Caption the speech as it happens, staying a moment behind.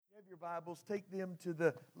Your Bibles, take them to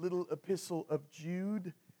the little epistle of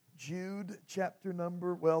Jude. Jude, chapter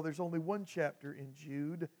number, well, there's only one chapter in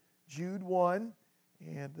Jude. Jude 1,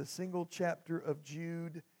 and the single chapter of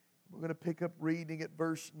Jude. We're going to pick up reading at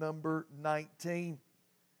verse number 19.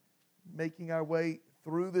 Making our way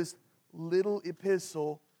through this little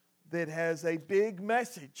epistle that has a big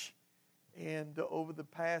message. And over the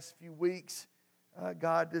past few weeks,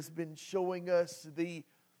 God has been showing us the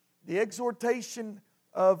exhortation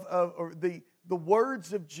or the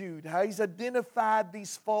words of Jude, how he's identified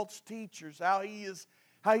these false teachers, how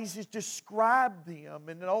he's described them,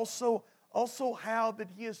 and also how that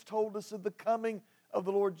he has told us of the coming of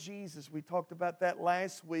the Lord Jesus. We talked about that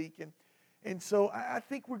last week, and so I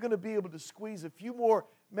think we're going to be able to squeeze a few more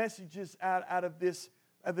messages out of this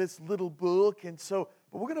little book, and so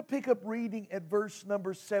but we're going to pick up reading at verse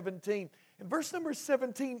number 17. And verse number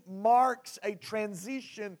 17 marks a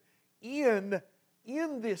transition in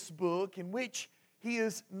this book in which he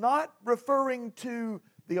is not referring to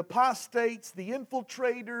the apostates, the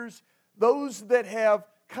infiltrators, those that have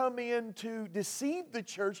come in to deceive the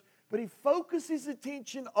church, but he focuses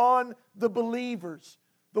attention on the believers,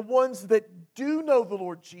 the ones that do know the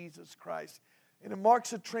Lord Jesus Christ. And it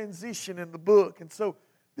marks a transition in the book. And so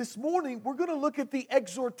this morning we're going to look at the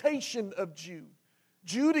exhortation of Jude.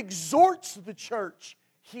 Jude exhorts the church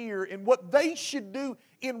here in what they should do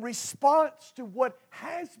in response to what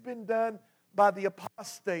has been done by the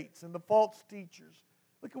apostates and the false teachers.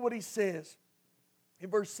 Look at what he says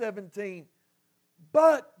in verse 17.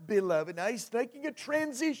 But, beloved, now he's making a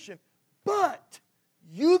transition. But,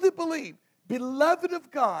 you that believe, beloved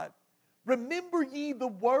of God, remember ye the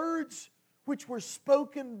words which were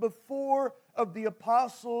spoken before of the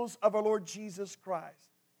apostles of our Lord Jesus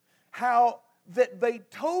Christ. How that they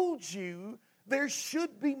told you there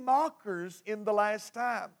should be mockers in the last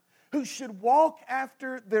time, who should walk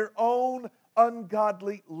after their own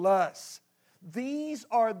ungodly lusts. These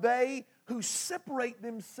are they who separate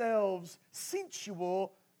themselves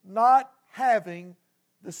sensual, not having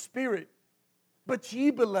the Spirit. But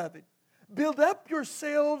ye, beloved, build up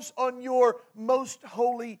yourselves on your most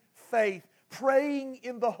holy faith, praying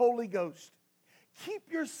in the Holy Ghost.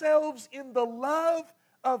 Keep yourselves in the love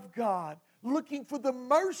of God, looking for the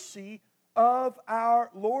mercy of our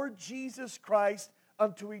Lord Jesus Christ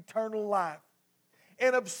unto eternal life.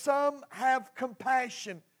 And of some have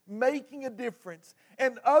compassion, making a difference,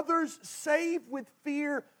 and others save with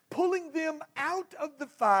fear, pulling them out of the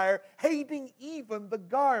fire, hating even the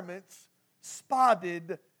garments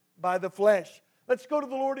spotted by the flesh. Let's go to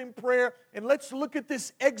the Lord in prayer, and let's look at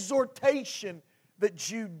this exhortation that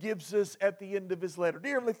Jude gives us at the end of his letter.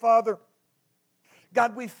 Dear Heavenly Father,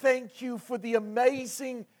 God, we thank you for the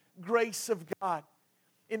amazing grace of God.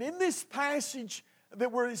 And in this passage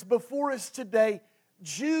that is before us today,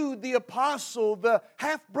 Jude, the apostle, the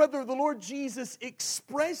half-brother of the Lord Jesus,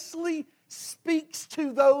 expressly speaks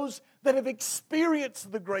to those that have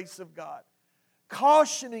experienced the grace of God,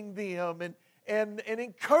 cautioning them and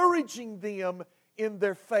encouraging them in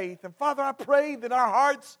their faith. And Father, I pray that our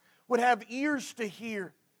hearts would have ears to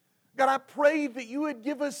hear. God, I pray that you would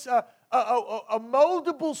give us a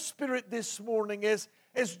moldable spirit this morning as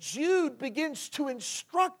Jude begins to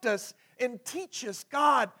instruct us and teach us.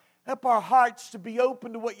 God, help our hearts to be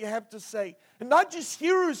open to what you have to say. And not just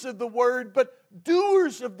hearers of the word, but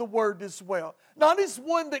doers of the word as well. Not as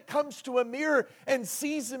one that comes to a mirror and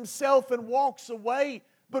sees himself and walks away,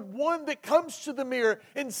 but one that comes to the mirror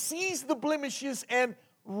and sees the blemishes and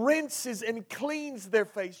rinses and cleans their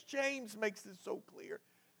face. James makes this so clear.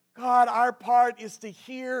 God, our part is to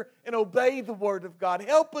hear and obey the word of God.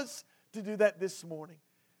 Help us to do that this morning.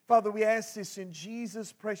 Father, we ask this in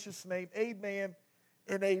Jesus' precious name. Amen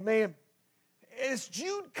and amen. As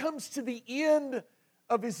Jude comes to the end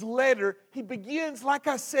of his letter, he begins, like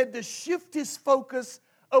I said, to shift his focus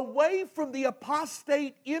away from the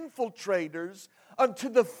apostate infiltrators unto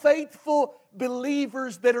the faithful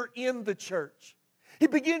believers that are in the church. He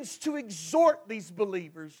begins to exhort these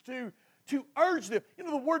believers, to urge them. You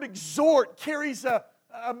know, the word exhort carries a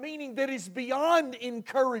meaning that is beyond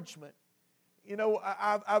encouragement. You know,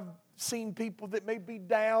 I've seen people that may be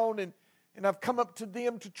down, and I've come up to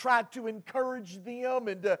them to try to encourage them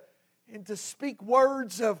and to speak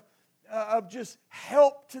words of just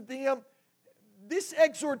help to them. This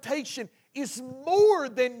exhortation is more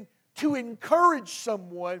than to encourage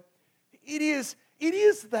someone. It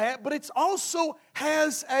is that, but it also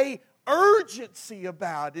has a urgency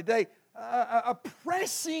about it, a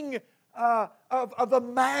pressing of a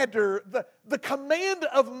matter, the command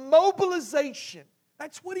of mobilization.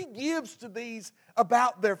 That's what he gives to these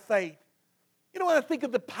about their faith. You know, when I think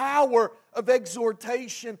of the power of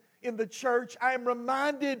exhortation, in the church, I am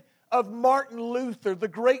reminded of Martin Luther, the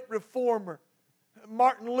great reformer.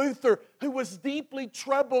 Martin Luther, who was deeply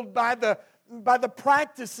troubled by the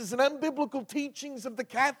practices and unbiblical teachings of the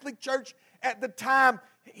Catholic Church at the time.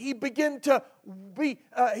 He began to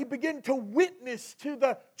witness to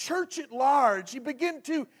the church at large. He began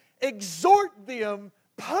to exhort them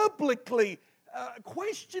publicly,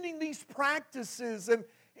 questioning these practices and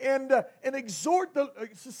exhort the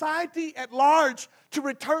society at large to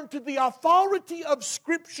return to the authority of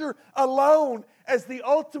Scripture alone as the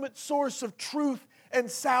ultimate source of truth and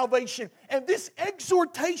salvation. And this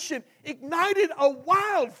exhortation ignited a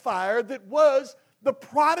wildfire that was the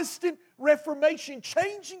Protestant Reformation,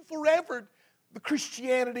 changing forever the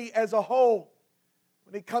Christianity as a whole.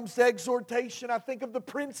 When it comes to exhortation, I think of the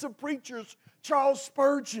Prince of Preachers, Charles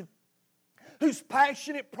Spurgeon, whose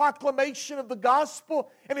passionate proclamation of the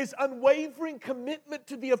gospel and his unwavering commitment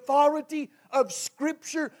to the authority of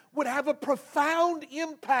Scripture would have a profound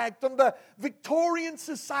impact on the Victorian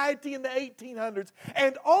society in the 1800s,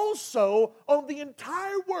 and also on the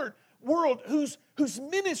entire world whose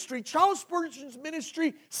ministry, Charles Spurgeon's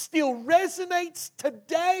ministry, still resonates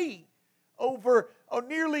today over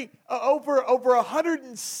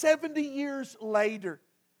 170 years later.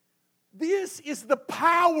 This is the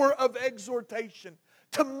power of exhortation,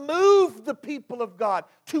 to move the people of God,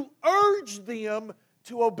 to urge them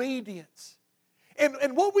to obedience.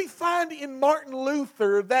 And what we find in Martin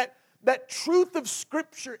Luther, that truth of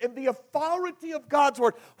Scripture and the authority of God's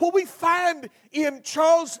Word, what we find in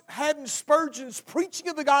Charles Haddon Spurgeon's preaching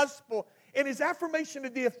of the gospel and his affirmation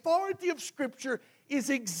of the authority of Scripture is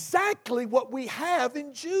exactly what we have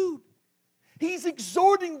in Jude. He's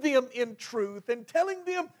exhorting them in truth and telling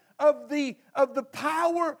them of the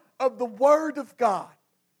power of the Word of God.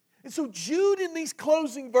 And so Jude, in these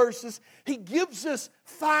closing verses, he gives us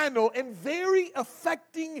final and very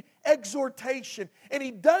affecting exhortation. And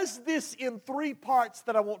he does this in three parts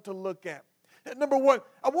that I want to look at. Number one,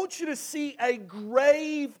 I want you to see a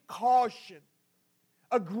grave caution.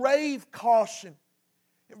 A grave caution.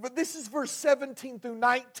 But this is verse 17 through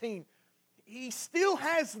 19. He still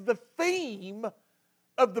has the theme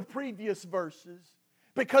of the previous verses,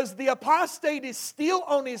 because the apostate is still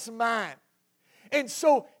on his mind. And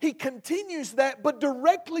so he continues that, but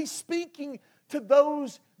directly speaking to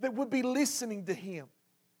those that would be listening to him.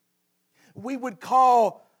 We would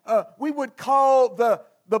call the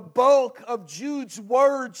bulk of Jude's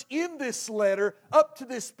words in this letter up to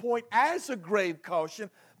this point as a grave caution.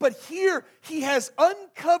 But here he has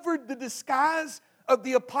uncovered the disguise of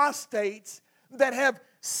the apostates that have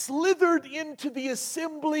slithered into the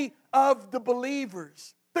assembly of the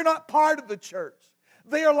believers. They're not part of the church.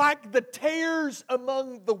 They are like the tares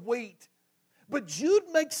among the wheat. But Jude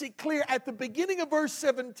makes it clear at the beginning of verse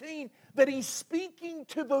 17 that he's speaking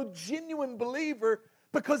to the genuine believer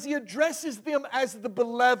because he addresses them as the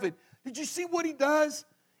beloved. Did you see what he does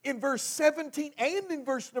in verse 17 and in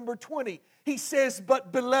verse number 20? He says,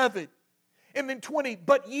 but beloved. And then 20,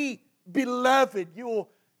 but ye beloved. You'll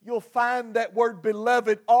find that word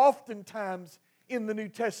beloved oftentimes in the New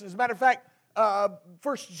Testament. As a matter of fact, 1st,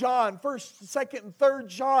 2nd, and 3rd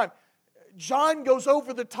John, John goes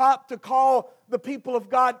over the top to call the people of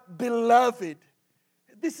God beloved.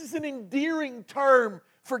 This is an endearing term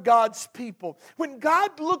for God's people. When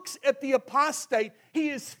God looks at the apostate, he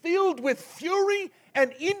is filled with fury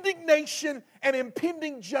and indignation and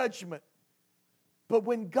impending judgment. But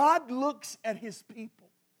when God looks at his people,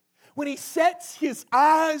 when he sets his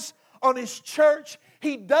eyes on his church,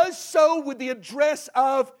 he does so with the address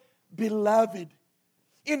of beloved,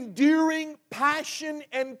 enduring passion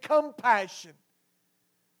and compassion.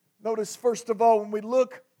 Notice, first of all, when we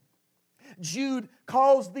look, Jude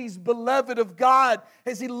calls these beloved of God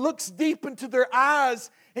as he looks deep into their eyes.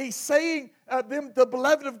 He's saying them, the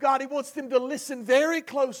beloved of God, he wants them to listen very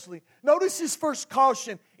closely. Notice his first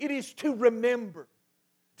caution. It is to remember.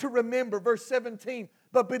 To remember. Verse 17,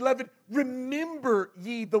 but beloved, remember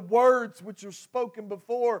ye the words which are spoken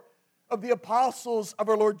before of the apostles of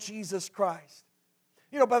our Lord Jesus Christ.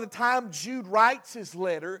 You know, by the time Jude writes his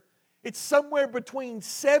letter, it's somewhere between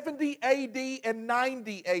 70 AD and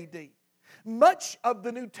 90 AD. Much of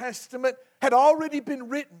the New Testament had already been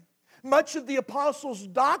written. Much of the apostles'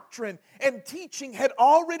 doctrine and teaching had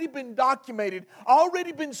already been documented,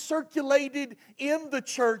 already been circulated in the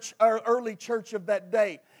church, or early church of that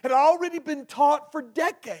day. Had already been taught for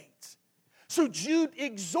decades. So Jude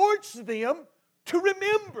exhorts them to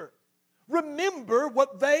remember. Remember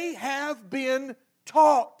what they have been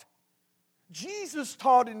taught. Jesus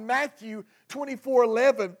taught in Matthew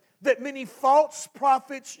 24:11 that many false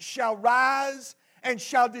prophets shall rise and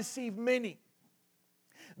shall deceive many.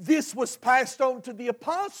 this was passed on to the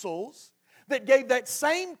apostles that gave that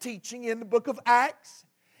same teaching in the book of Acts,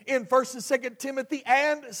 in 1st and 2nd Timothy,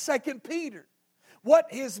 and 2nd Peter.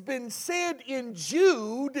 What has been said in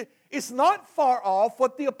Jude is not far off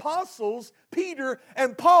what the apostles, Peter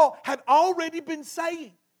and Paul, had already been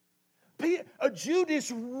saying. Jude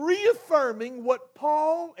is reaffirming what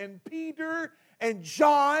Paul and Peter and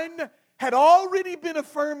John had already been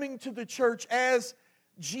affirming to the church as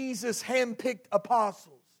Jesus' handpicked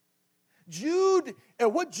apostles.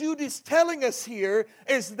 What Jude is telling us here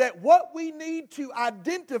is that what we need to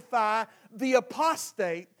identify the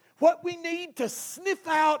apostate, what we need to sniff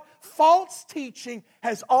out false teaching,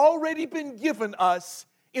 has already been given us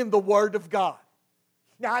in the Word of God.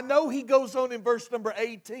 Now, I know he goes on in verse number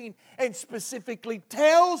 18 and specifically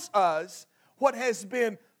tells us what has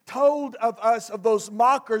been told of us, of those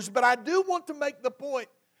mockers, but I do want to make the point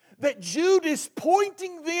that Jude is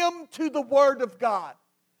pointing them to the Word of God.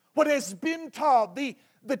 What has been taught, the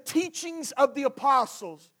teachings of the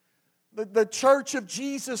apostles. The church of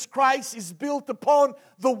Jesus Christ is built upon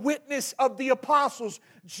the witness of the apostles.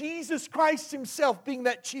 Jesus Christ himself being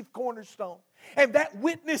that chief cornerstone. And that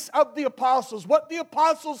witness of the apostles, what the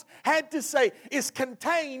apostles had to say, is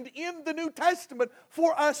contained in the New Testament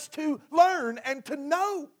for us to learn and to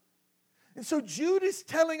know. And so Jude is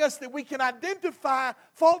telling us that we can identify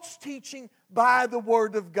false teaching by the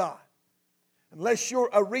Word of God. Unless you're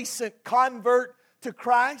a recent convert to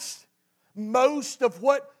Christ, most of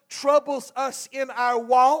what troubles us in our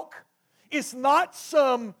walk is not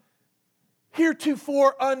some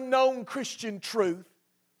heretofore unknown Christian truth.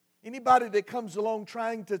 Anybody that comes along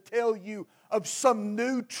trying to tell you of some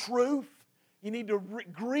new truth, you need to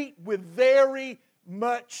greet with very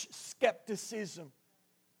much skepticism.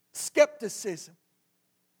 Skepticism.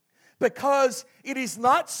 Because it is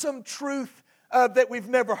not some truth that we've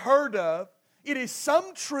never heard of. It is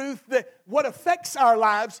some truth that what affects our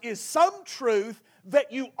lives is some truth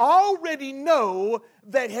that you already know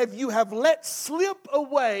that you have let slip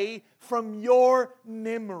away from your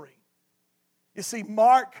memory. You see,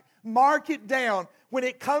 mark it down. When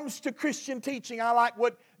it comes to Christian teaching, I like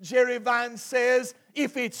what Jerry Vine says,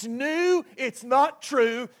 if it's new, it's not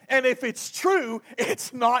true, and if it's true,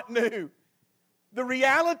 it's not new. The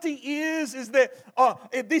reality is that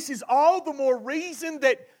this is all the more reason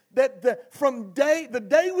that from the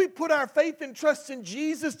day we put our faith and trust in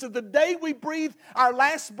Jesus to the day we breathe our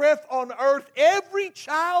last breath on earth, every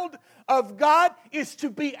child of God is to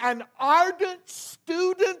be an ardent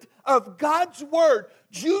student of God's Word.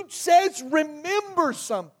 Jude says, remember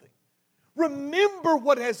something. Remember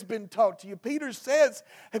what has been taught to you. Peter says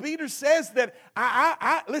that,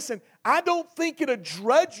 listen, I don't think it a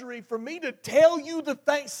drudgery for me to tell you the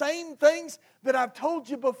same things that I've told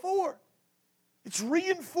you before. It's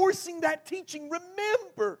reinforcing that teaching.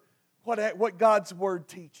 Remember what God's Word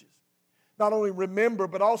teaches. Not only remember,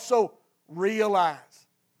 but also realize.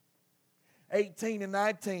 18 and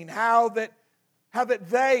 19, how that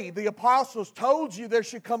they, the apostles, told you there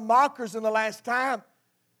should come mockers in the last time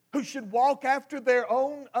who should walk after their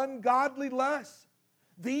own ungodly lusts.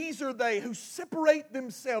 These are they who separate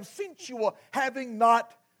themselves, sensual, having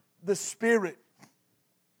not the Spirit.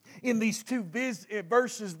 In these two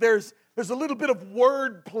verses, there's a little bit of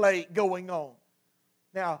wordplay going on.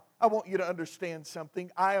 Now, I want you to understand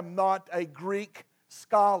something. I am not a Greek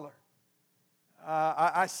scholar.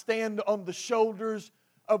 I stand on the shoulders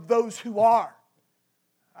of those who are.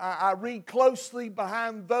 I read closely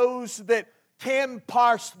behind those that can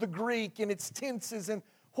parse the Greek and its tenses and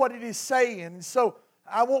what it is saying. And so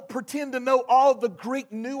I won't pretend to know all the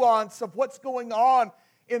Greek nuance of what's going on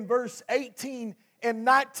in verse 18 and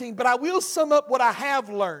 19, but I will sum up what I have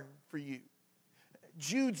learned for you.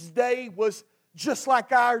 Jude's day was just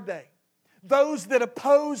like our day. Those that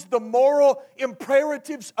opposed the moral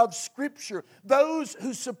imperatives of Scripture, those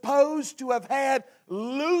who supposed to have had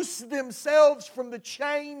loosed themselves from the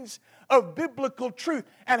chains of biblical truth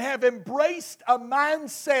and have embraced a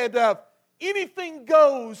mindset of anything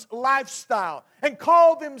goes lifestyle and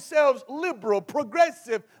call themselves liberal,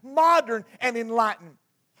 progressive, modern, and enlightened.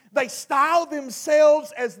 They style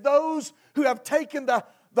themselves as those who have taken the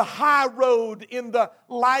high road in the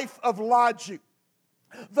life of logic.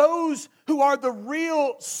 Those who are the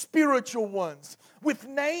real spiritual ones. With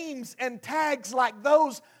names and tags like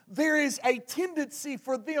those, there is a tendency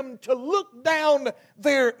for them to look down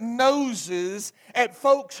their noses at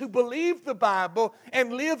folks who believe the Bible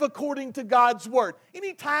and live according to God's Word.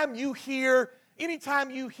 Anytime you hear,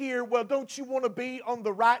 well, don't you want to be on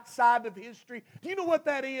the right side of history? Do you know what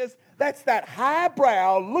that is? That's that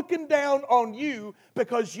highbrow looking down on you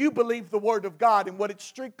because you believe the Word of God and what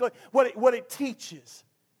it teaches.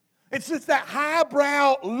 It's just that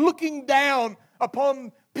highbrow looking down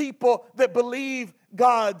upon people that believe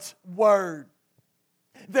God's word.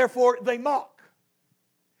 Therefore, they mock.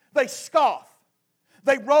 They scoff.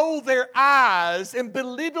 They roll their eyes and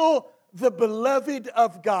belittle the beloved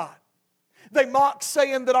of God. They mock,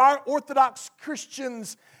 saying that our Orthodox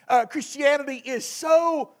Christianity is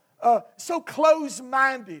so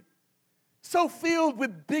close-minded, so filled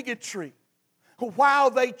with bigotry, while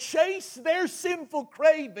they chase their sinful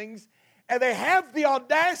cravings, and they have the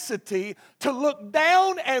audacity to look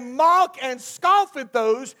down and mock and scoff at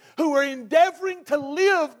those who are endeavoring to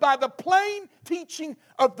live by the plain teaching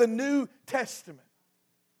of the New Testament.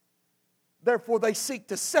 Therefore, they seek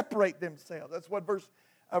to separate themselves. That's what verse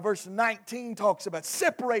 19 talks about,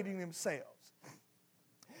 separating themselves.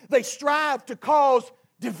 They strive to cause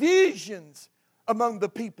divisions among the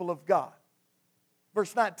people of God.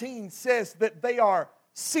 Verse 19 says that they are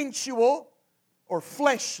sensual or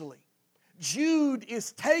fleshly. Jude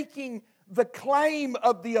is taking the claim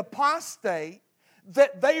of the apostate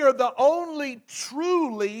that they are the only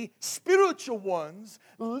truly spiritual ones,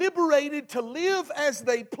 liberated to live as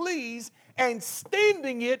they please and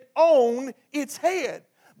standing it on its head,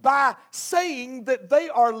 by saying that they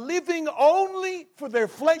are living only for their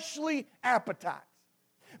fleshly appetites.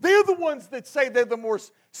 They're the ones that say they're the more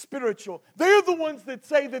spiritual. They're the ones that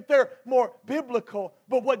say that they're more biblical.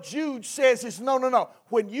 But what Jude says is, no.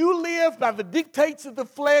 When you live by the dictates of the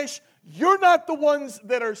flesh, you're not the ones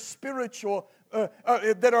that are spiritual. They're not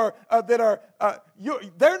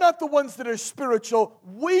the ones that are spiritual.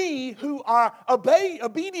 We who are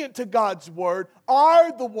obedient to God's word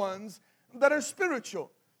are the ones that are spiritual.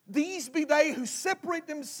 These be they who separate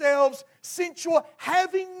themselves sensual,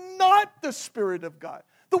 having not the Spirit of God.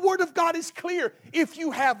 The Word of God is clear. If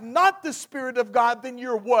you have not the Spirit of God, then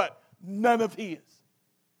you're what? None of His.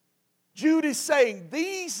 Jude is saying,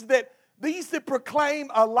 these that proclaim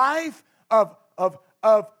a life of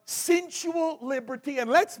sensual liberty, and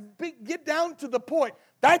let's get down to the point.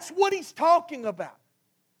 That's what he's talking about.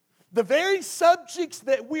 The very subjects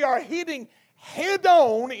that we are hitting head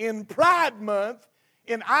on in Pride Month,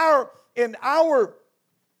 in our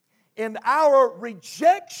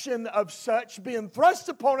rejection of such being thrust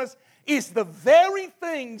upon us, is the very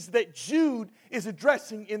things that Jude is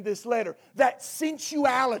addressing in this letter. That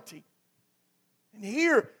sensuality. And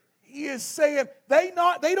here he is saying they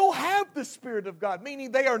don't have the Spirit of God,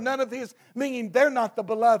 meaning they are none of His, meaning they're not the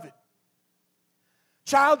beloved.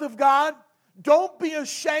 Child of God, don't be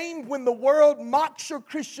ashamed when the world mocks your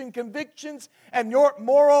Christian convictions and your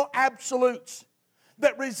moral absolutes.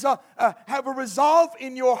 That have a resolve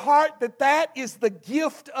in your heart that is the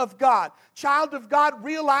gift of God. Child of God,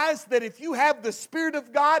 realize that if you have the Spirit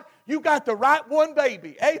of God, you got the right one,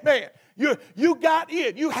 baby. Amen. You got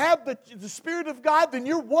it. You have the Spirit of God, then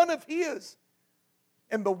you're one of His.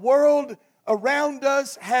 And the world around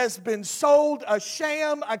us has been sold a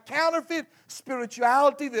sham, a counterfeit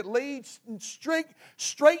spirituality that leads straight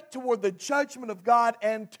toward the judgment of God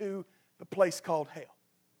and to the place called hell.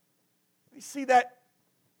 We see that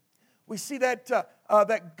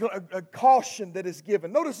caution that is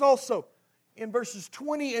given. Notice also in verses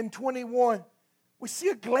 20 and 21, we see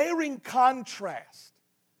a glaring contrast.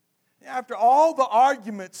 After all the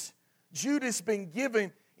arguments Jude has been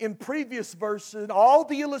given in previous verses, all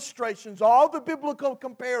the illustrations, all the biblical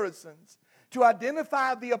comparisons to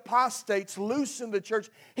identify the apostates loose in the church,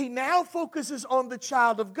 he now focuses on the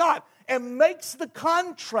child of God and makes the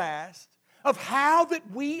contrast of how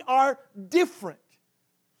that we are different.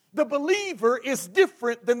 The believer is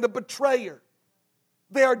different than the betrayer.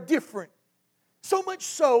 They are different. So much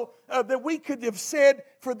so that we could have said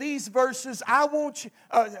for these verses,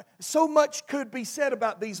 so much could be said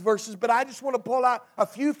about these verses, but I just want to pull out a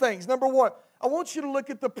few things. Number one, I want you to look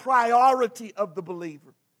at the priority of the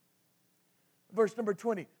believer. Verse number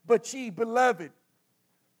 20, but ye, beloved,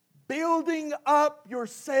 building up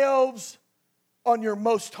yourselves on your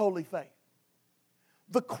most holy faith.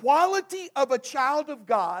 The quality of a child of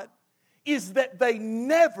God is that they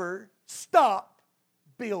never stop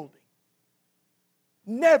building.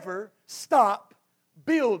 Never stop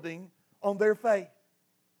building on their faith.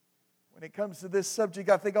 When it comes to this subject,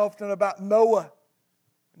 I think often about Noah.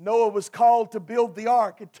 Noah was called to build the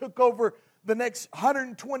ark. It took over the next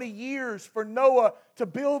 120 years for Noah to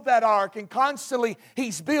build that ark. And constantly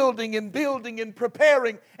he's building and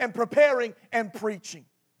preparing and preaching.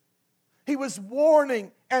 He was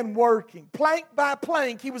warning and working. Plank by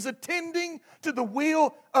plank, he was attending to the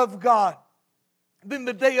will of God. Then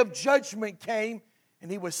the day of judgment came,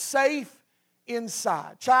 and he was safe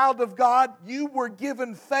inside. Child of God, you were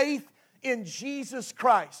given faith in Jesus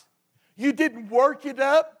Christ. You didn't work it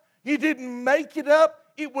up. You didn't make it up.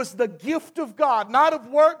 It was the gift of God, not of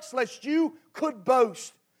works, lest you could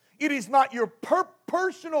boast. It is not your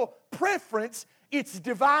personal preference. It's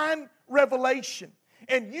divine revelation.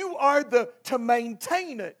 And you are to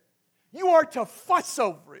maintain it. You are to fuss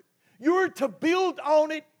over it. You are to build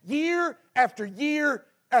on it year after year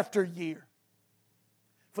after year.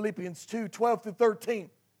 Philippians 2:12-13.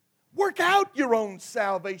 Work out your own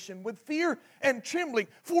salvation with fear and trembling,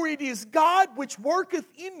 for it is God which worketh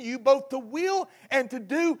in you both to will and to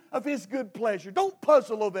do of His good pleasure. Don't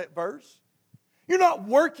puzzle over that verse. You're not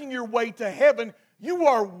working your way to heaven. You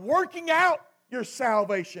are working out your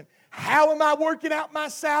salvation. How am I working out my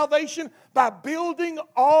salvation? By building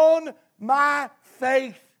on my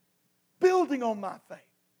faith. Building on my faith.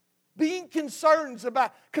 Being concerned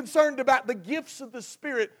about the gifts of the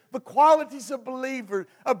Spirit, the qualities of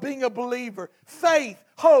being a believer, faith,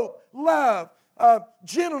 hope, love,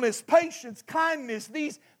 gentleness, patience, kindness,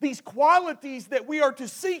 these qualities that we are to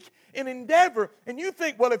seek and endeavor. And you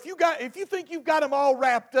think, well, if you think you've got them all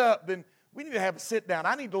wrapped up, then we need to have a sit down.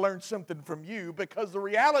 I need to learn something from you, because the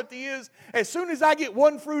reality is, as soon as I get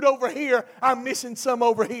one fruit over here, I'm missing some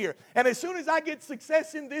over here. And as soon as I get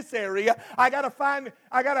success in this area, I got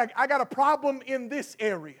a problem in this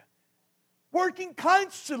area. Working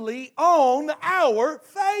constantly on our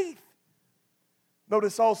faith.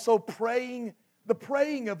 Notice also the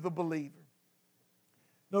praying of the believer.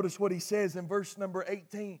 Notice what he says in verse number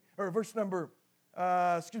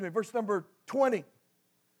 20.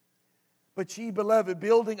 But ye, beloved,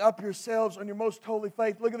 building up yourselves on your most holy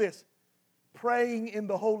faith. Look at this. Praying in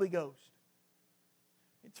the Holy Ghost.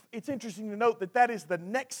 It's interesting to note that is the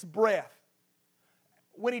next breath.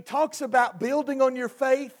 When he talks about building on your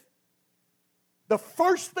faith, the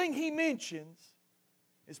first thing he mentions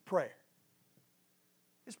is prayer.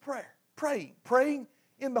 Is prayer. Praying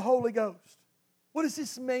in the Holy Ghost. What does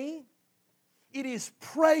this mean? It is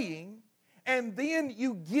praying, and then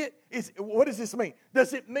what does this mean?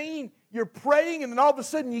 Does it mean you're praying and then all of a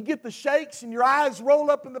sudden you get the shakes and your eyes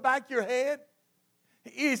roll up in the back of your head?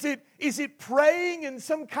 Is it praying in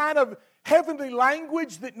some kind of heavenly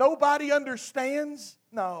language that nobody understands?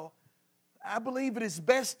 No. I believe it is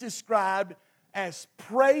best described as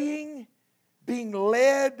praying, being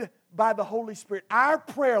led by the Holy Spirit. Our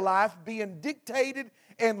prayer life being dictated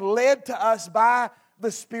and led to us by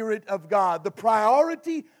the Spirit of God. The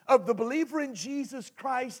priority of the believer in Jesus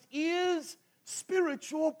Christ is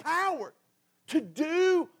spiritual power to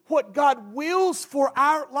do what God wills for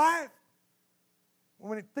our life.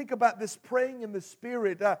 When we think about this praying in the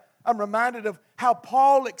Spirit, I'm reminded of how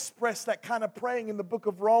Paul expressed that kind of praying in the book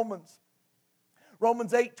of Romans.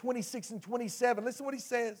 Romans 8:26-27. Listen what he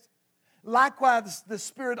says. Likewise, the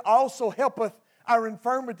Spirit also helpeth our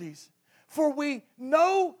infirmities. For we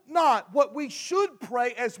know not what we should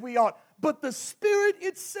pray as we ought, but the Spirit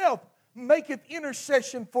itself maketh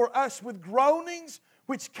intercession for us with groanings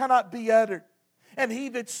which cannot be uttered. And he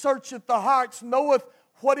that searcheth the hearts knoweth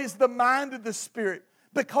what is the mind of the Spirit,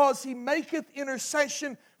 because he maketh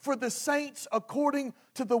intercession for the saints according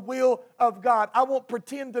to the will of God. I won't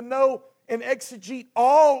pretend to know and exegete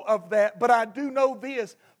all of that, but I do know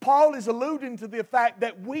this. Paul is alluding to the fact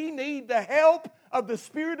that we need the help of the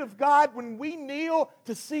Spirit of God when we kneel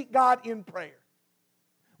to seek God in prayer.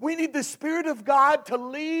 We need the Spirit of God to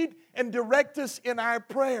lead and direct us in our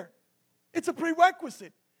prayer. It's a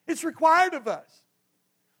prerequisite. It's required of us.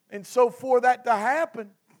 And so for that to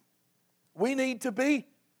happen, we need to be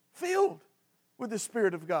filled with the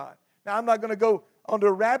Spirit of God. Now, I'm not going to go onto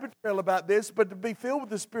a rabbit trail about this, but to be filled with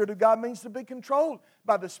the Spirit of God means to be controlled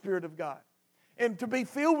by the Spirit of God. And to be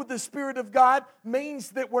filled with the Spirit of God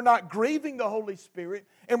means that we're not grieving the Holy Spirit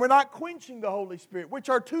and we're not quenching the Holy Spirit, which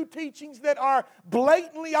are two teachings that are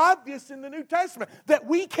blatantly obvious in the New Testament that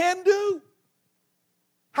we can do.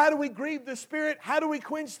 How do we grieve the Spirit? How do we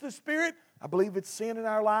quench the Spirit? I believe it's sin in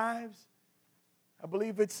our lives. I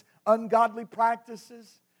believe it's ungodly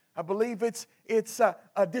practices. I believe it's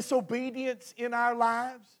a disobedience in our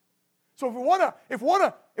lives. So if we want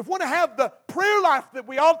to have the prayer life that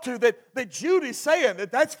we ought to, that Jude is saying,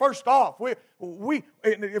 that's first off. If we're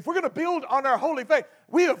going to build on our holy faith,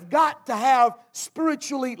 we have got to have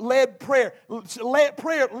spiritually led prayer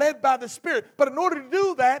led by the Spirit. But in order to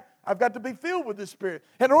do that, I've got to be filled with the Spirit.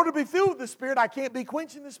 And in order to be filled with the Spirit, I can't be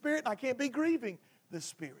quenching the Spirit, and I can't be grieving the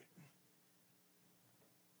Spirit.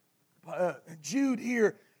 Jude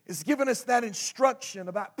here is giving us that instruction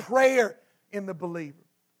about prayer in the believer.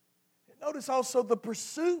 Notice also the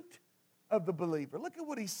pursuit of the believer. Look at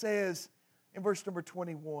what he says in verse number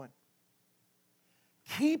 21.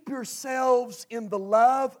 Keep yourselves in the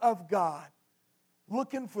love of God,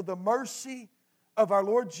 looking for the mercy of our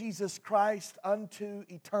Lord Jesus Christ unto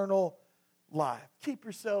eternal life. Keep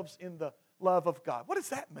yourselves in the love of God. What does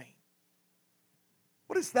that mean?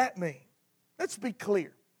 What does that mean? Let's be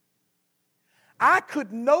clear. I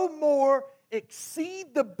could no more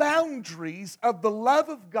exceed the boundaries of the love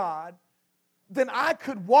of God than I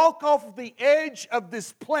could walk off the edge of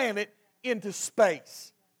this planet into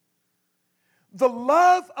space. The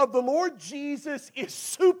love of the Lord Jesus is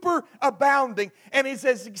super abounding and is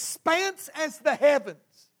as expanse as the heavens.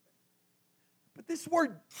 But this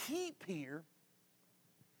word keep here,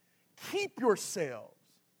 keep yourselves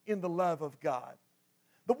in the love of God.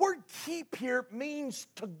 The word keep here means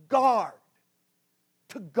to guard.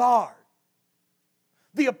 To guard.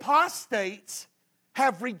 The apostates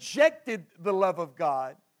have rejected the love of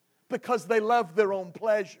God because they love their own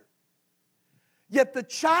pleasure. Yet the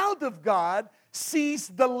child of God sees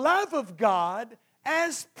the love of God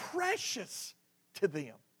as precious to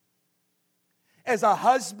them. As a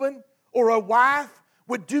husband or a wife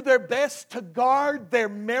would do their best to guard their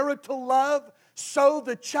marital love, so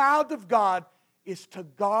the child of God is to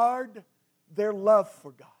guard their love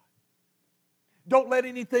for God. Don't let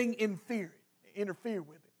anything interfere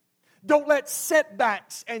with it. Don't let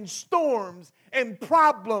setbacks and storms and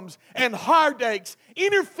problems and heartaches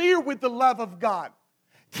interfere with the love of God.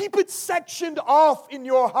 Keep it sectioned off in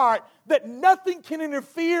your heart that nothing can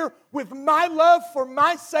interfere with my love for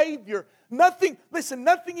my Savior. Nothing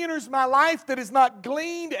enters my life that is not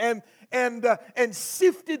gleaned and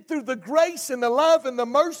sifted through the grace and the love and the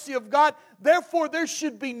mercy of God. Therefore, there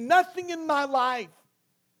should be nothing in my life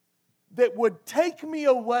that would take me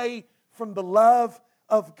away from the love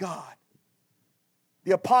of God.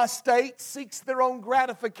 The apostate seeks their own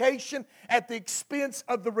gratification at the expense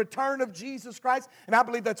of the return of Jesus Christ. And I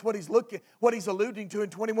believe that's what he's alluding to in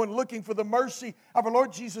 21, looking for the mercy of our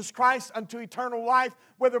Lord Jesus Christ unto eternal life,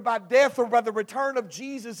 whether by death or by the return of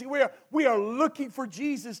Jesus. We are looking for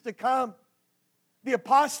Jesus to come. The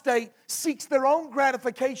apostate seeks their own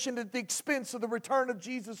gratification at the expense of the return of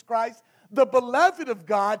Jesus Christ. The beloved of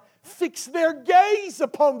God fix their gaze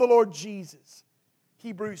upon the Lord Jesus.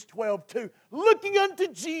 Hebrews 12:2, looking unto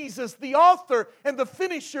Jesus, the author and the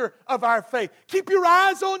finisher of our faith. Keep your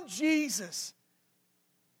eyes on Jesus.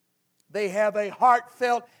 They have a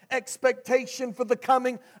heartfelt expectation for the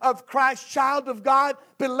coming of Christ. Child of God,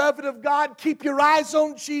 beloved of God, keep your eyes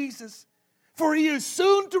on Jesus. For He is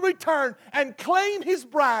soon to return and claim His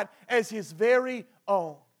bride as His very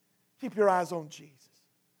own. Keep your eyes on Jesus.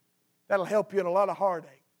 That'll help you in a lot of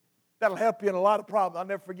heartache. That'll help you in a lot of problems. I'll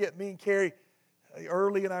never forget me and Carrie,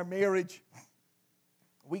 early in our marriage,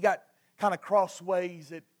 we got kind of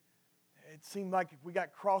crossways. It seemed like we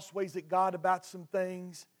got crossways at God about some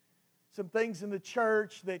things in the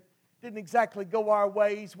church that didn't exactly go our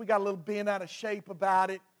ways. We got a little bent out of shape about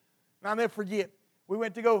it. And I'll never forget, we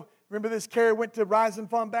went to go, remember this, Carrie went to Rising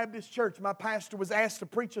Farm Baptist Church. My pastor was asked to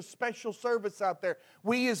preach a special service out there.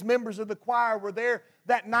 We as members of the choir were there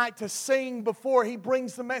that night to sing before he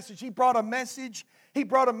brings the message. He brought a message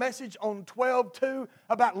on 12:2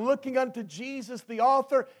 about looking unto Jesus, the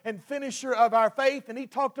author and finisher of our faith. And he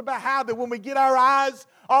talked about how that when we get our eyes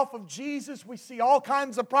off of Jesus, we see all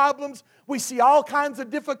kinds of problems. We see all kinds of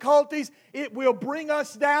difficulties. It will bring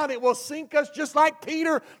us down. It will sink us, just like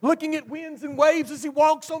Peter looking at winds and waves as he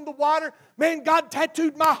walks on the water. Man, God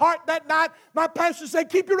tattooed my heart that night. My pastor said,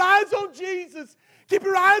 keep your eyes on Jesus. Keep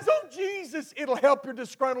your eyes on Jesus. It'll help your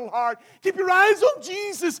disgruntled heart. Keep your eyes on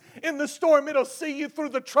Jesus in the storm. It'll see you through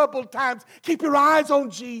the troubled times. Keep your eyes on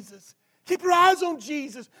Jesus. Keep your eyes on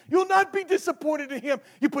Jesus. You'll not be disappointed in Him.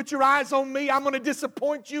 You put your eyes on me, I'm going to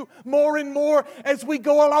disappoint you more and more as we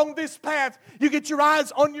go along this path. You get your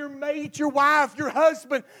eyes on your mate, your wife, your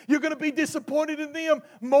husband. You're going to be disappointed in them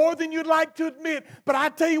more than you'd like to admit. But I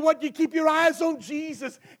tell you what, you keep your eyes on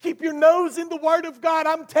Jesus. Keep your nose in the Word of God.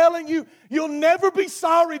 I'm telling you, you'll never be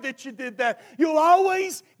sorry that you did that. You'll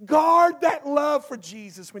always guard that love for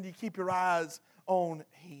Jesus when you keep your eyes on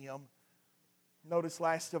Him. Notice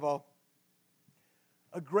last of all,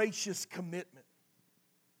 a gracious commitment.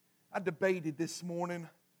 I debated this morning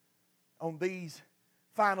on these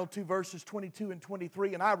final two verses, 22 and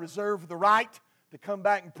 23, and I reserve the right to come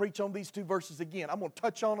back and preach on these two verses again. I'm going to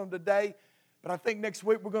touch on them today, but I think next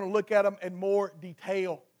week we're going to look at them in more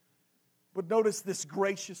detail. But notice this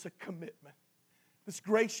gracious commitment. This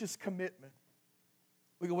gracious commitment.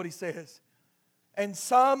 Look at what he says. And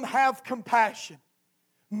some have compassion,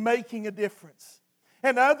 making a difference.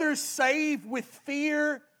 And others save with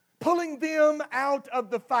fear, pulling them out of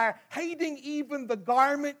the fire, hating even the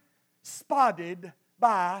garment spotted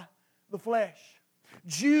by the flesh.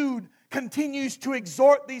 Jude continues to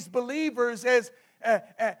exhort these believers as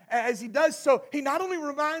as he does so, he not only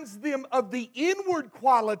reminds them of the inward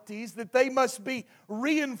qualities that they must be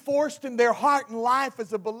reinforced in their heart and life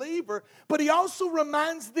as a believer, but he also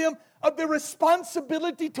reminds them of their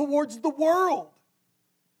responsibility towards the world.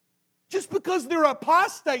 Just because there are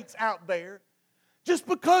apostates out there, just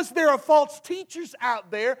because there are false teachers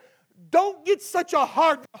out there, don't get such a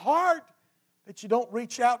hard heart that you don't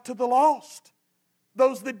reach out to the lost,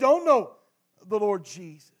 those that don't know the Lord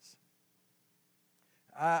Jesus.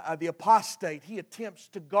 The apostate, he attempts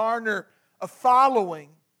to garner a following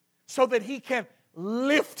so that he can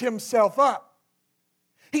lift himself up.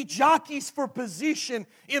 He jockeys for position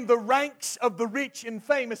in the ranks of the rich and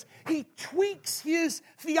famous. He tweaks his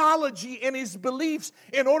theology and his beliefs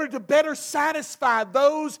in order to better satisfy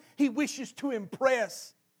those he wishes to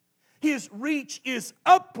impress. His reach is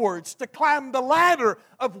upwards to climb the ladder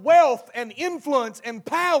of wealth and influence and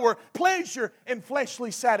power, pleasure and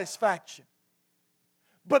fleshly satisfaction.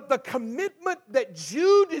 But the commitment that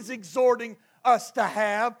Jude is exhorting us to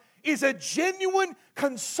have is a genuine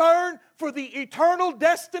concern for the eternal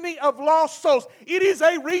destiny of lost souls. It is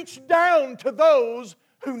a reach down to those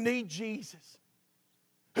who need Jesus,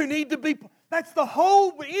 who need to be. That's the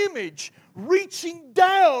whole image, reaching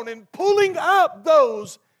down and pulling up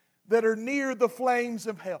those that are near the flames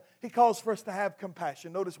of hell. He calls for us to have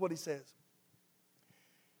compassion. Notice what he says.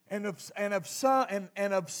 And of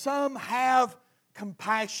some have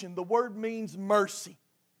compassion. The word means mercy.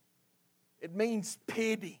 It means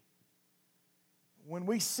pity. When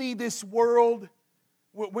we see this word,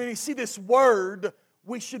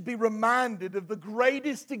 we should be reminded of the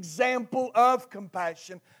greatest example of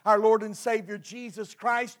compassion, our Lord and Savior Jesus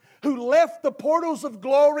Christ, who left the portals of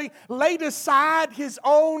glory, laid aside His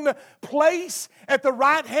own place at the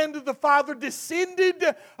right hand of the Father, descended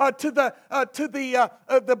to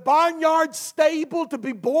the barnyard stable to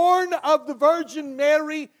be born of the Virgin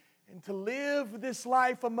Mary, and to live this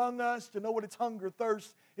life among us, to know what it's hunger,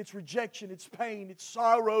 thirst, its rejection, its pain, its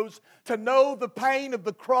sorrows, to know the pain of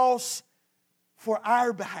the cross for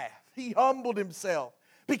our behalf. He humbled Himself,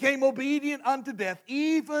 became obedient unto death,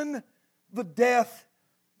 even the death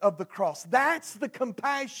of the cross. That's the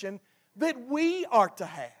compassion that we are to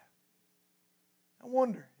have. I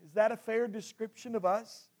wonder, is that a fair description of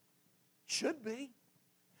us? Should be.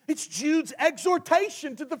 It's Jude's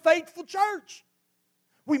exhortation to the faithful church.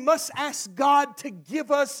 We must ask God to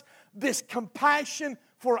give us this compassion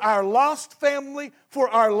for our lost family, for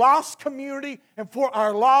our lost community, and for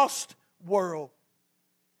our lost world.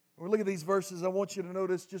 When we look at these verses, I want you to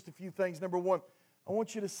notice just a few things. Number one, I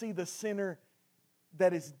want you to see the sinner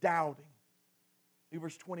that is doubting. In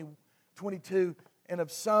verse 22, and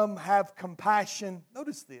of some have compassion.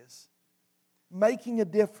 Notice this, making a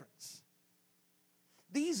difference.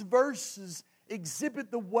 These verses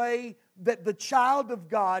exhibit the way that the child of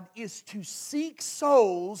God is to seek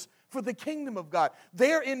souls for the kingdom of God.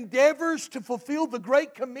 Their endeavors to fulfill the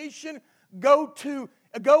Great Commission go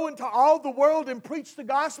into all the world and preach the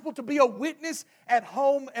gospel, to be a witness at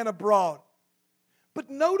home and abroad. But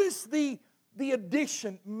notice the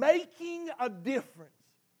addition, making a difference.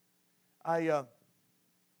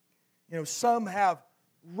 Some have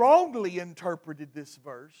wrongly interpreted this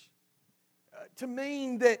verse to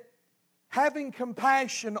mean that having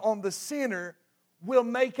compassion on the sinner will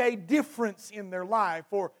make a difference in their life,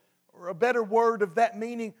 or a better word of that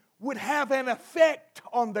meaning, would have an effect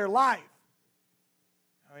on their life.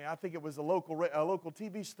 I think it was a local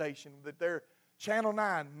TV station that they're Channel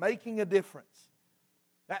 9, making a difference.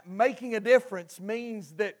 That making a difference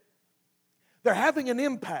means that they're having an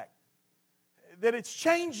impact, that it's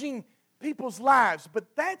changing people's lives.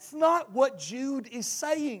 But that's not what Jude is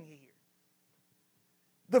saying here.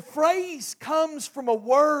 The phrase comes from a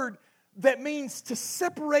word that means to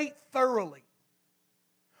separate thoroughly,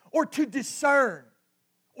 or to discern,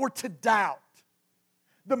 or to doubt.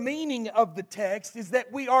 The meaning of the text is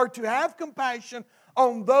that we are to have compassion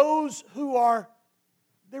on those who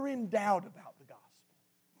they're in doubt about the gospel.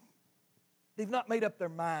 They've not made up their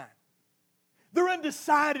mind. They're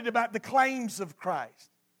undecided about the claims of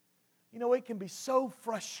Christ. It can be so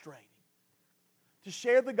frustrating to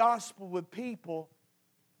share the gospel with people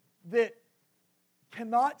that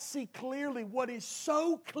cannot see clearly what is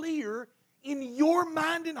so clear in your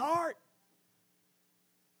mind and heart.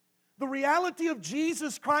 The reality of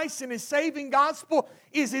Jesus Christ and His saving gospel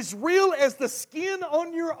is as real as the skin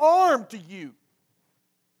on your arm to you.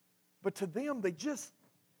 But to them, they just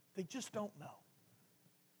don't know.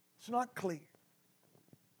 It's not clear.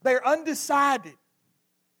 They're undecided.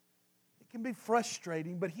 It can be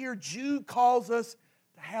frustrating, but here Jude calls us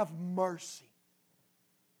to have mercy.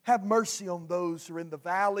 Have mercy on those who are in the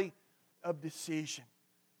valley of decision.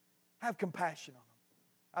 Have compassion on them.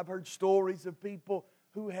 I've heard stories of people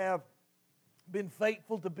who have been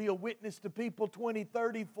faithful to be a witness to people 20,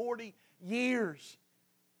 30, 40 years.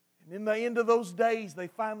 And in the end of those days, they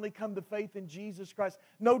finally come to faith in Jesus Christ.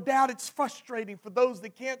 No doubt it's frustrating for those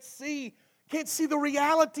that can't see the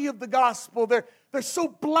reality of the gospel. They're so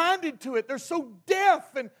blinded to it. They're so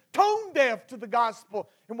deaf and tone deaf to the gospel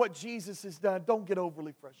and what Jesus has done. Don't get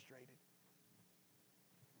overly frustrated.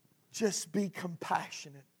 Just be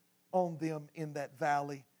compassionate on them in that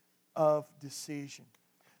valley of decision.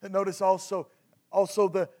 And notice also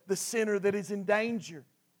the sinner that is in danger.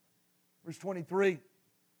 Verse 23,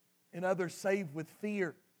 and others saved with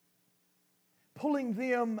fear, pulling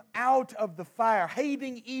them out of the fire,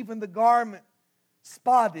 hating even the garment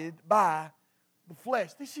spotted by the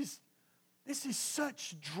flesh. This is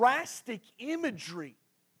such drastic imagery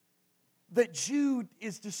that Jude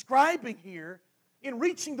is describing here in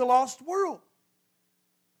reaching the lost world.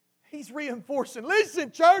 He's reinforcing,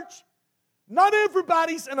 listen, church, not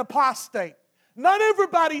everybody's an apostate. Not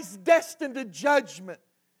everybody's destined to judgment.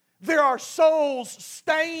 There are souls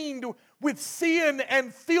stained with sin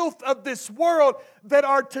and filth of this world that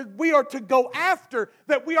we are to go after,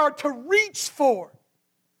 that we are to reach for.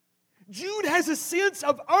 Jude has a sense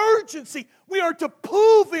of urgency. We are to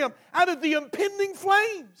pull them out of the impending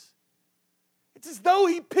flames. It's as though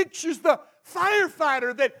he pictures the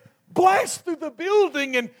firefighter that blasts through the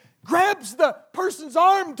building and grabs the person's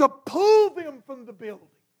arm to pull them from the building.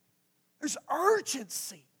 There's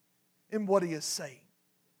urgency in what he is saying.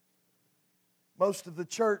 Most of the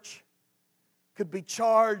church could be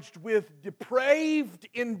charged with depraved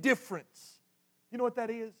indifference. You know what that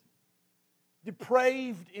is?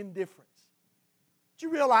 Depraved indifference. Did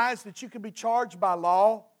you realize that you can be charged by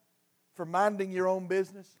law for minding your own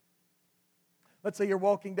business? Let's say you're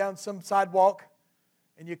walking down some sidewalk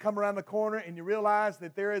and you come around the corner and you realize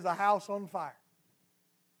that there is a house on fire.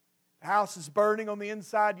 The house is burning on the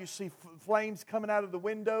inside. You see flames coming out of the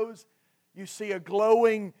windows. You see a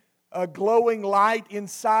glowing light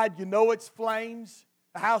inside. You know it's flames.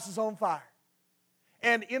 The house is on fire.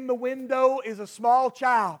 And in the window is a small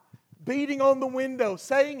child beating on the window,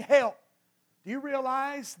 saying, "Help." Do you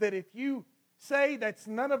realize that if you say that's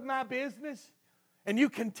none of my business and you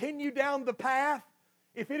continue down the path,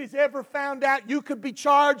 if it is ever found out, you could be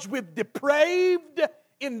charged with depraved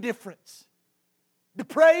indifference.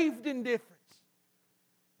 Depraved indifference.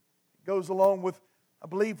 It goes along with, I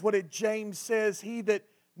believe, what James says, he that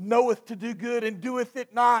knoweth to do good and doeth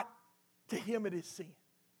it not, to him it is sin.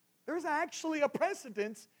 There's actually a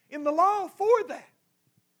precedence in the law for that.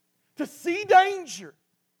 To see danger,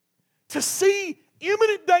 to see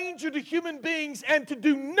imminent danger to human beings and to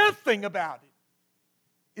do nothing about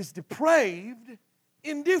it is depraved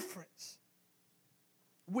indifference.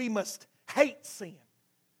 We must hate sin,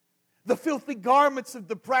 the filthy garments of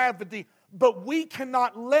depravity, but we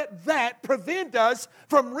cannot let that prevent us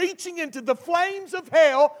from reaching into the flames of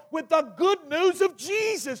hell with the good news of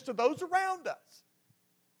Jesus to those around us.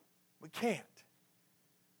 We can't.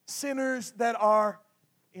 Sinners that are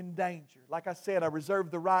in danger. Like I said, I reserve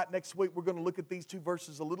the right. Next week we're going to look at these two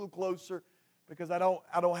verses a little closer because I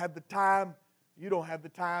don't have the time. You don't have the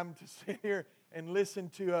time to sit here and listen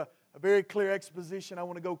to a very clear exposition. I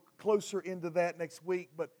want to go closer into that next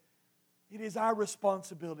week, but it is our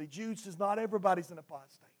responsibility. Jude says not everybody's an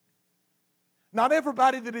apostate. Not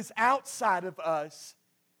everybody that is outside of us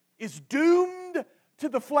is doomed to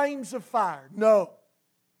the flames of fire. No.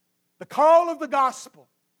 The call of the gospel,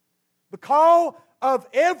 the call of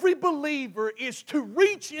every believer is to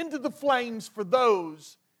reach into the flames for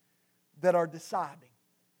those that are deciding,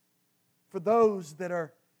 for those that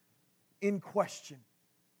are in question,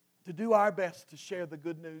 to do our best to share the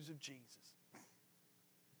good news of Jesus.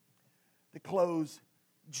 To close,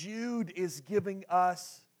 Jude is giving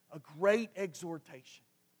us a great exhortation.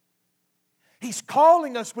 He's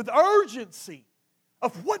calling us with urgency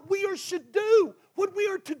of what we should do, what we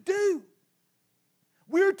are to do.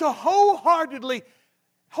 We are to wholeheartedly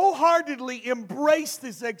embrace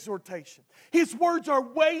this exhortation. His words are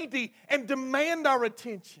weighty and demand our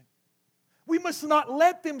attention. We must not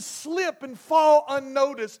let them slip and fall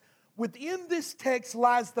unnoticed. Within this text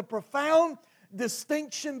lies the profound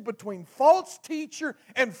distinction between false teacher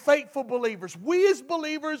and faithful believers. We as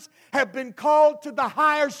believers have been called to the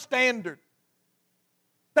higher standard.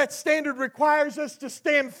 That standard requires us to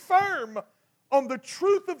stand firm on the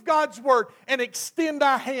truth of God's Word and extend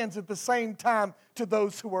our hands at the same time to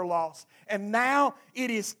those who are lost. And now it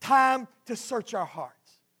is time to search our hearts.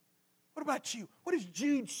 What about you? What is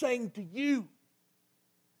Jude saying to you?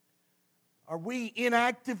 Are we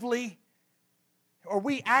inactively Are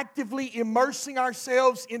we actively immersing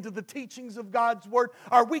ourselves into the teachings of God's Word?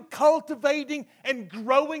 Are we cultivating and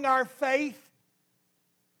growing our faith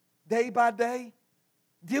day by day?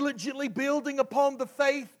 Diligently building upon the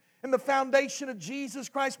faith and the foundation of Jesus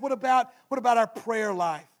Christ? What about our prayer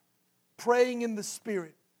life? Praying in the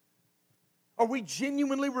Spirit. Are we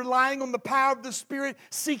genuinely relying on the power of the Spirit,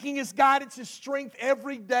 seeking His guidance, His strength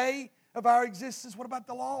every day of our existence? What about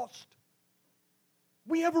the lost?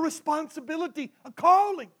 We have a responsibility, a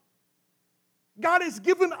calling. God has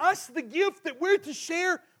given us the gift that we're to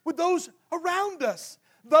share with those around us.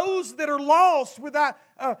 Those that are lost,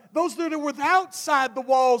 those that are outside the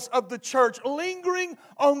walls of the church, lingering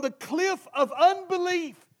on the cliff of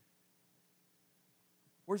unbelief.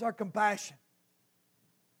 Where's our compassion?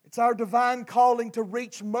 It's our divine calling to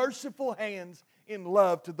reach merciful hands in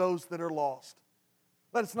love to those that are lost.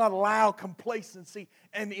 Let us not allow complacency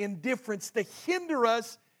and indifference to hinder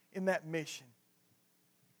us in that mission.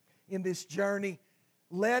 In this journey,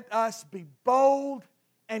 let us be bold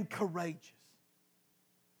and courageous.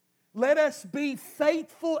 Let us be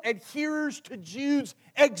faithful adherers to Jude's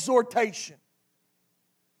exhortation.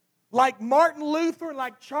 Like Martin Luther and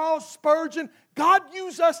like Charles Spurgeon, God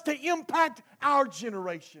used us to impact our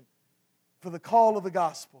generation for the call of the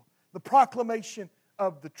gospel, the proclamation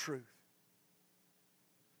of the truth.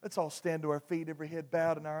 Let's all stand to our feet, every head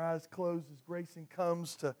bowed and our eyes closed as Grayson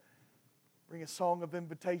comes to bring a song of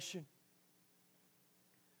invitation.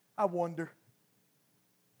 I wonder,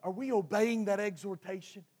 are we obeying that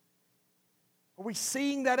exhortation? Are we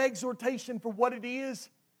seeing that exhortation for what it is?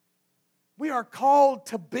 We are called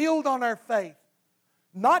to build on our faith,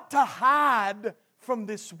 not to hide from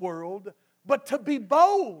this world, but to be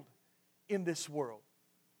bold in this world.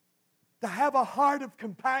 To have a heart of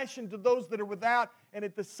compassion to those that are without, and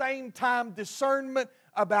at the same time discernment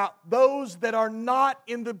about those that are not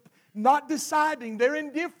deciding. They're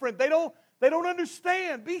indifferent. They don't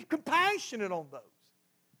understand. Be compassionate on those.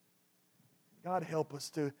 God help us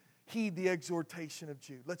to heed the exhortation of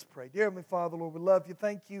Jude. Let's pray. Dear Heavenly Father, Lord, we love you.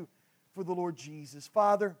 Thank you for the Lord Jesus.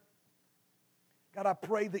 Father, God, I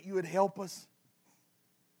pray that you would help us.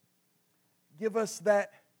 Give us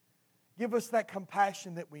that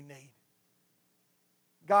compassion that we need.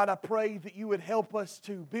 God, I pray that you would help us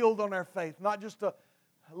to build on our faith, not just to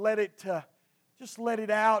let it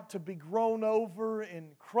out to be grown over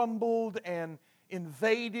and crumbled and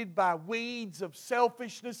invaded by weeds of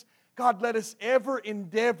selfishness. God, let us ever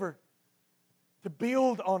endeavor to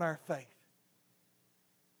build on our faith.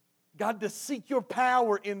 God, to seek your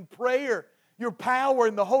power in prayer, your power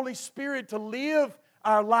in the Holy Spirit to live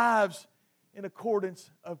our lives in accordance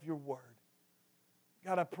of your word.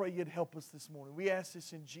 God, I pray you'd help us this morning. We ask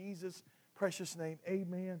this in Jesus' precious name.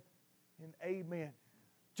 Amen and amen.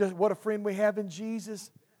 Just what a friend we have in Jesus.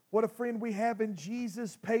 What a friend we have in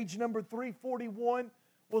Jesus. Page number 341.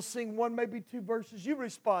 We'll sing one, maybe two verses. You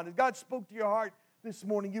respond. If God spoke to your heart this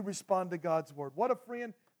morning, you respond to God's word. What a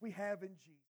friend we have in Jesus.